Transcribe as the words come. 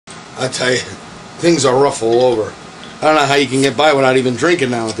I tell you, things are rough all over. I don't know how you can get by without even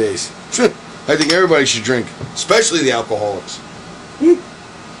drinking nowadays. I think everybody should drink, especially the alcoholics. Let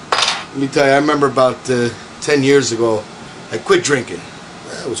me tell you, I remember about 10 years ago, I quit drinking.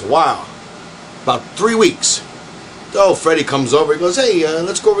 It was a while. About 3 weeks. Oh, Freddie comes over, he goes, hey,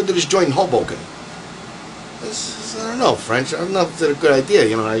 let's go over to this joint in Hoboken. I don't know, French, I don't know if it's a good idea,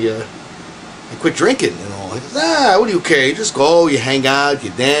 you know, I quit drinking and all. He goes, what do you care, you just go, you hang out, you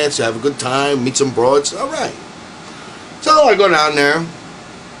dance, you have a good time, meet some broads, alright. So I go down there,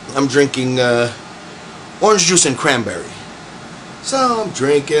 I'm drinking orange juice and cranberry. So I'm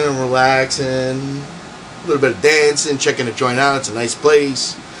drinking and relaxing, a little bit of dancing, checking the joint out, it's a nice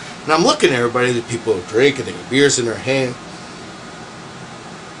place. And I'm looking at everybody, the people are drinking, they got beers in their hand.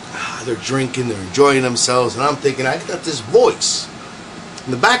 They're drinking, they're enjoying themselves, and I'm thinking, I got this voice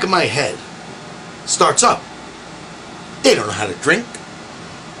in the back of my head. Starts up. They don't know how to drink.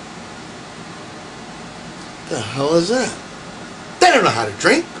 The hell is that? They don't know how to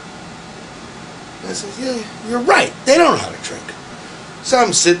drink. I said, yeah, you're right. They don't know how to drink. So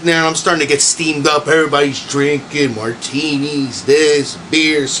I'm sitting there and I'm starting to get steamed up. Everybody's drinking martinis, this,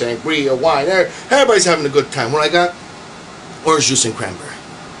 beer, sangria, wine. Everybody's having a good time. What I got? Orange juice and cranberry.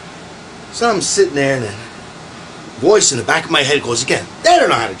 So I'm sitting there and a voice in the back of my head goes again. They don't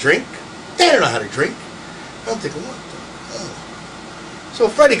know how to drink. They don't know how to drink. I'm thinking, what the hell? So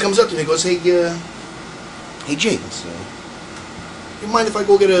Freddie comes up to me and goes, hey hey James, you mind if I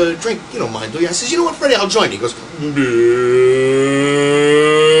go get a drink? You don't mind, do you? I says, you know what, Freddie, I'll join you. He goes, I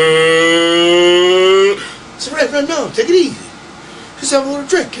said, Fred, no, take it easy. Just have a little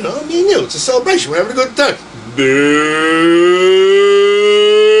drink, you know, me and you. It's a celebration. We're having a good time.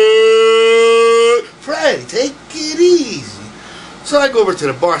 Freddie, take it easy. So I go over to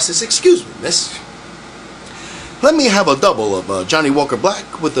the bar and says, excuse me, miss. Let me have a double of Johnny Walker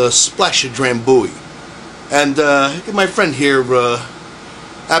Black with a splash of Drambuie. And get my friend here,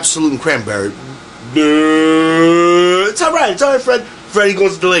 Absolute and Cranberry. It's alright, Fred. Freddie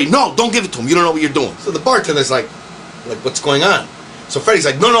goes to the lady. No, don't give it to him. You don't know what you're doing. So the bartender's like, what's going on? So Freddie's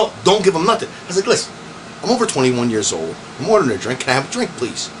like, no, don't give him nothing. I was like, listen, I'm over 21 years old. I'm ordering a drink. Can I have a drink,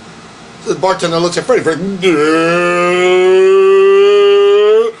 please? So the bartender looks at Freddie.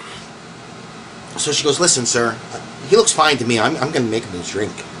 So she goes, listen, sir, he looks fine to me. I'm going to make him his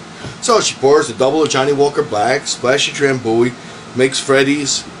drink. So she pours a double of Johnny Walker Black, splash of Drambuie, makes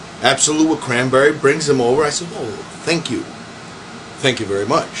Freddie's Absolute with Cranberry, brings him over. I said, oh, thank you. Thank you very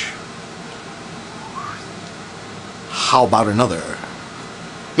much. How about another?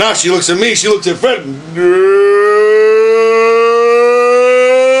 Now she looks at me, she looks at Fred.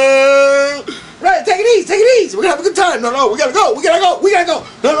 Right, take it easy. We're going to have a good time. No, we got to go.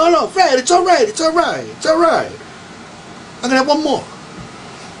 No, Fred, it's all right. I'm going to have one more.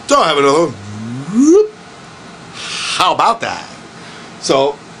 Don't have another one. How about that?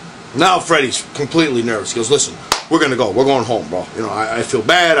 So now Freddie's completely nervous. He goes, listen, we're going to go. We're going home, bro. You know, I feel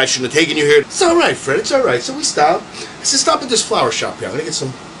bad. I shouldn't have taken you here. It's all right, Fred. It's all right. So we stop. I said, stop at this flower shop here. I'm going to get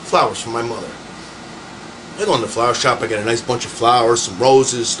some flowers for my mother. I go in the flower shop. I get a nice bunch of flowers, some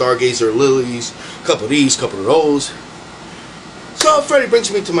roses, stargazer lilies, a couple of these, a couple of those. So Freddie brings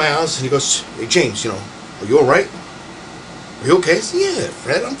me to my house and he goes, hey, James, you know, are you all right? Are you okay? I said, yeah,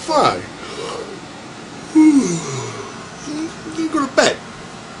 Fred, I'm fine. You go to bed.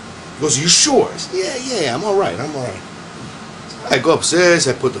 He goes, are you sure? I said, yeah, I'm all right. I go upstairs,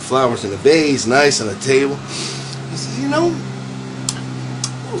 I put the flowers in a vase, nice on the table. He says, you know, I'm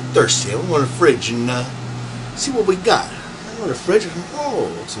a little thirsty. I went to the fridge and see what we got. I went to the fridge and,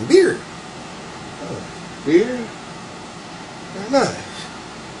 oh, some beer. Oh, beer? Very nice.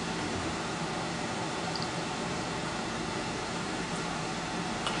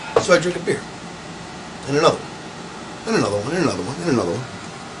 So I drink a beer. And another one. And another one. And another one. And another one.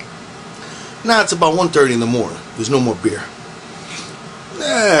 Now it's about 1:30 in the morning. There's no more beer.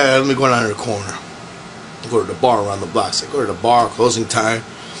 Let me go down to the corner. I go to the bar around the block. So I go to the bar, closing time.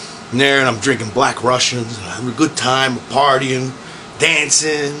 And there, and I'm drinking Black Russians. And I'm having a good time, partying,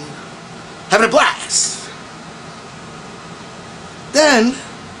 dancing, having a blast. Then,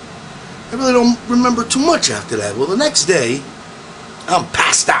 I really don't remember too much after that. Well, the next day, I'm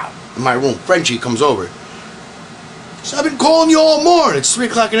passed out in my room. Frenchie comes over. So I've been calling you all morning. It's 3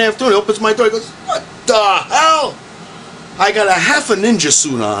 o'clock in the afternoon. He opens my door. He goes, what the hell? I got a half a ninja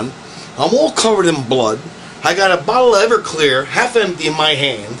suit on. I'm all covered in blood. I got a bottle of Everclear, half empty in my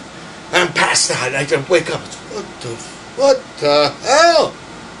hand. I'm passed out. I can wake up. What the hell?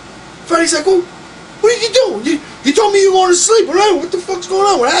 Freddie's like, well, what did you do? You told me you were going to sleep. What the fuck's going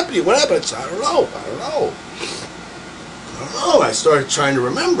on? What happened to you? What happened? I don't know. I started trying to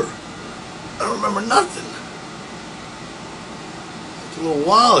remember. I don't remember nothing. After a little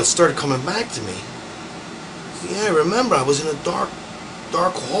while, it started coming back to me. Yeah, I remember. I was in a dark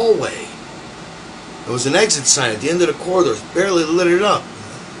hallway. There was an exit sign at the end of the corridor. It barely lit it up.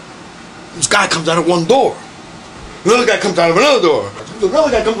 This guy comes out of one door. Another guy comes out of another door.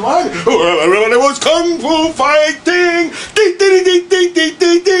 Another guy comes behind me. It was kung fu fighting.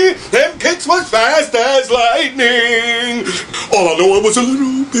 Them kicks was fast as lightning. All I know, it was a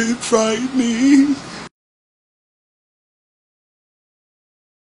little bit frightening.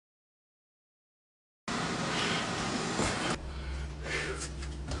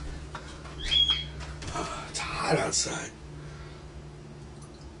 It's hot outside.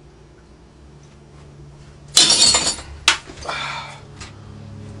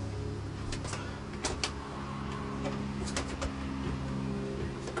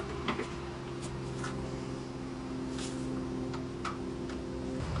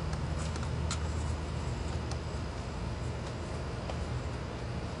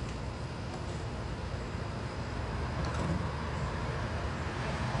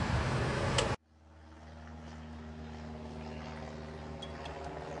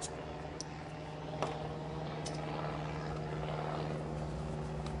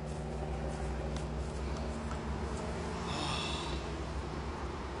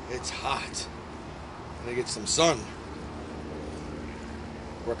 It's hot. I'm gonna get some sun.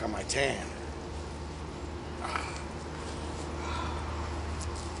 Work on my tan.